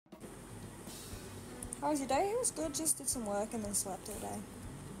How was your day? It was good, just did some work and then slept all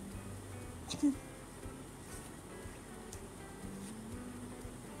day.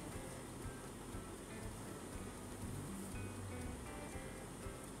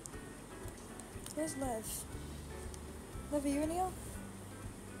 Where's Lev? Lev, are you in here?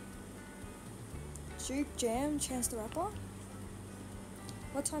 Duke Jam, Chance the Rapper?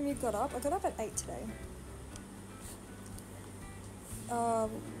 What time you got up? I got up at 8 today.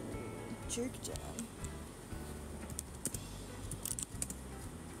 Duke Jam.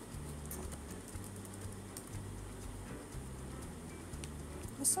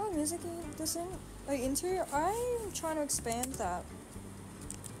 What style of music are you into? I'm trying to expand that.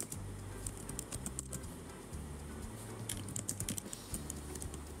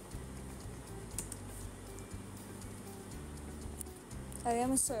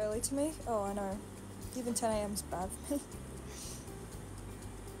 AM is so early to me. Oh, I know. Even 10 AM is bad for me.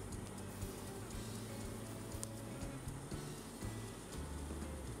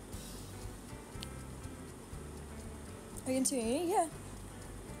 Are you into uni? Yeah.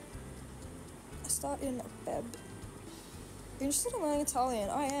 I start in Feb. You're interested in learning Italian?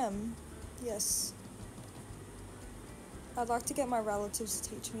 I am. Yes. I'd like to get my relatives to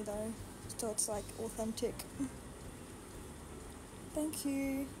teach me though, so it's like authentic. Thank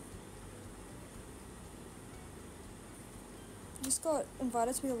you. Just got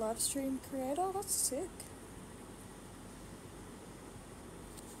invited to be a live stream creator. That's sick.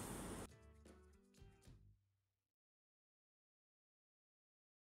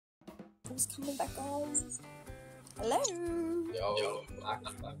 Who's coming back on? Hello. Yo, back.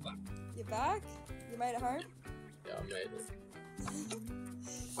 You're back? You made it home? Yeah, I made it.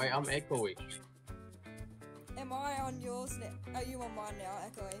 Wait, I'm echoing. Am I on yours now? Are you on mine now,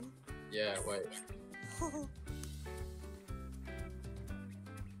 echoing? Yeah, wait.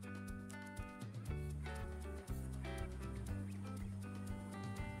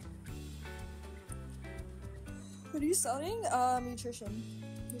 What are you studying? Nutrition.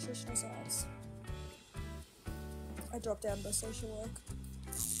 Nutritional science. I dropped out of the social work.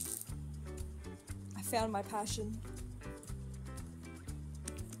 I found my passion.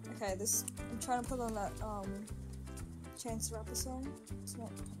 Okay, I'm trying to put on that, Chance the Rapper song. It's not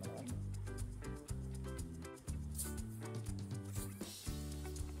coming on.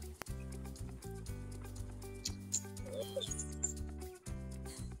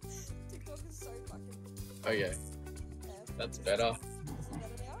 TikTok is so fucking... Okay. Yeah, That's better. Is it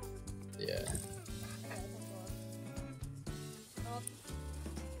better now? Yeah. Okay, thank God.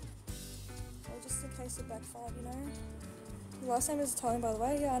 Well, just in case it backfired, you know? Your last name is Italian, by the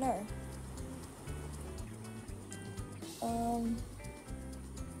way? Yeah, I know.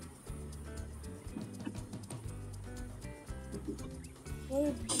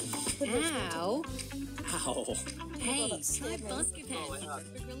 Ow. Ow. Hey, that scared try me. Buscopan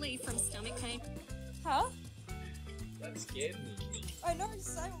for relief from stomach pain. Huh? That scared me. I know,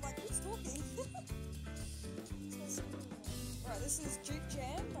 same. I'm like, who's talking? Right, this is Duke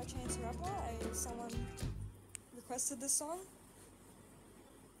Jam by Chance the Rapper. Someone requested this song.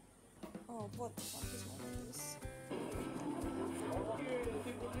 Oh, what the fuck is wrong with this?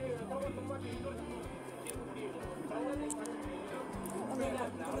 Oh, and then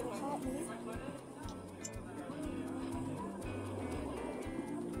the little heart move.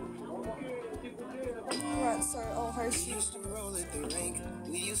 Right, so I'll host you. We used to roll at the rink.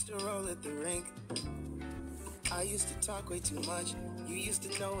 We used to roll at the rink. I used to talk way too much. You used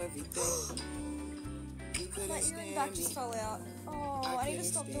to know everything. You couldn't My earring stand back me. just fell out. Oh, I need to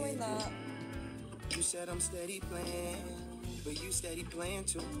stop doing that. You said I'm steady playing, but you steady playing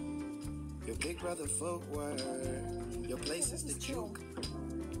too. Your big brother footwork. Your place is the juke.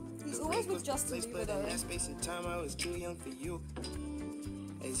 He's The always rink with was the Justin place, Bieber but in though. that space of time I was too young for you.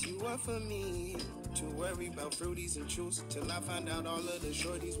 As you were for me, to worry about fruities and truths, till I find out all of the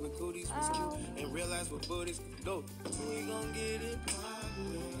shorties with cooties was cute, and realize what booties could do. We gon' get it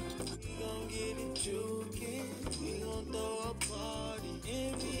poppin', we gon' get it jukin', we gon' throw a party.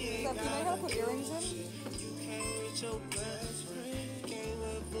 And we ain't Look, you know how to put earrings in? you can't with your best friend, can't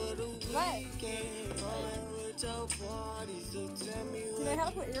live for the Right. weekend, rolling with your party. So tell me Do you know how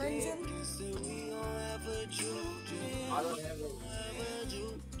to put earrings in? we gon' have a juke. I don't have it.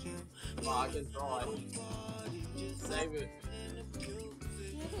 Oh, I can try. Save it. You know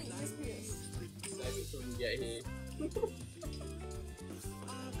put ears pierced. Save it till we get here.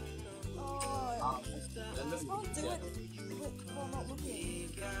 Oh, Then I can't do it while not looking.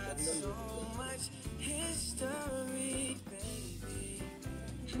 Much history, baby.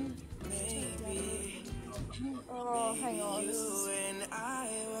 Oh, hang on. This You is and I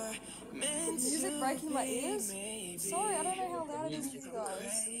were meant music breaking my ears? Sorry, I don't know how loud it is for you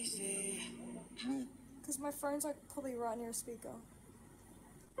guys. Because my phone's like probably right near a speaker.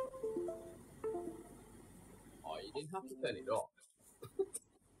 Oh, you didn't have to turn it off.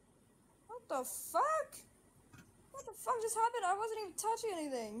 What the fuck? What the fuck just happened? I wasn't even touching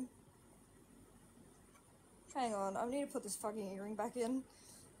anything. Hang on, I need to put this fucking earring back in.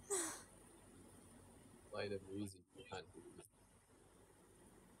 Play the music behind it.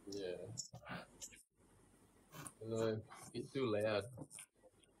 Yeah. No, it's too loud.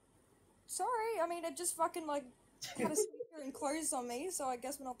 Sorry, I mean, it just fucking like had a speaker enclosed on me, so I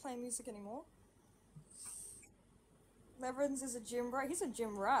guess we're not playing music anymore. Leverins is a gym rat. He's a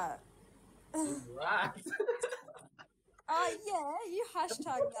gym rat. Right. Yeah, you hashtag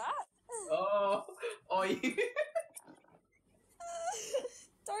that. Oh, you.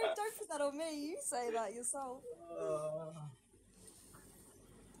 Don't put that on me. You say that yourself.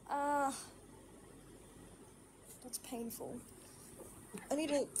 That's painful. I need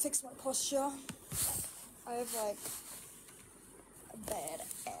to fix my posture. I have like a bad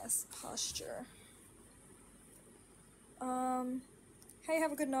ass posture. Hey,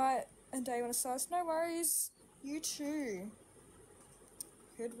 have a good night and day when it starts. No worries. You too.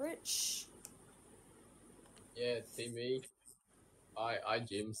 Hoodrich. Yeah, see me. I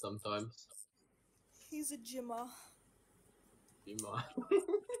gym sometimes. He's a gymmer. Gymmer.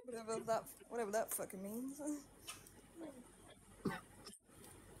 Whatever that fucking means.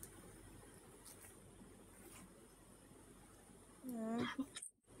 Yeah.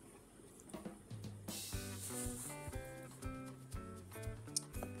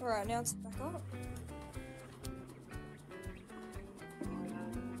 Alright, now it's back up.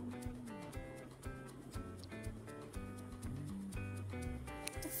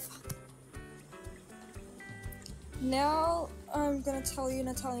 What the fuck? Now I'm gonna tell you an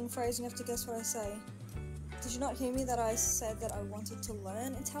Italian phrase and you have to guess what I say. Did you not hear me that I said that I wanted to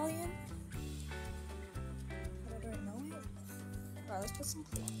learn Italian? But I don't know it? Alright, let's put some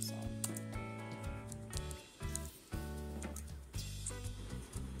clothes on.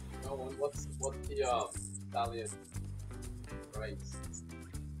 What's the Italian phrase?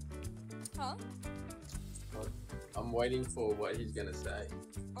 Huh? I'm waiting for what he's gonna say.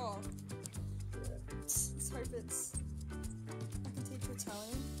 Oh. Yeah. Let's hope it's... I can teach you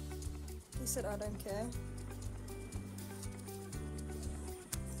Italian. He said I don't care.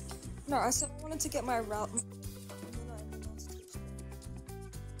 No, I said I wanted to get my route... And then I moved on to teach me. So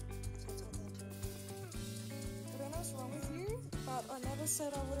I told them to. I don't know what's wrong with you, but I never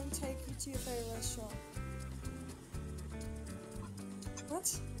said I wouldn't take you to your favorite restaurant. What?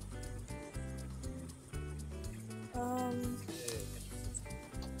 Yeah.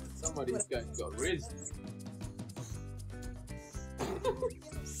 Somebody's got riz. Yeah,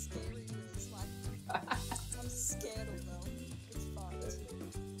 I'm scary with this, like, I'm scared of them. It's fine.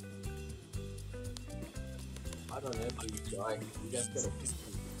 I don't know how you die. You guys got a picture.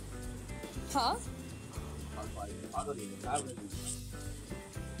 Huh? I'm like, I don't even have any.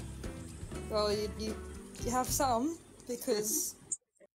 Well, you have some, because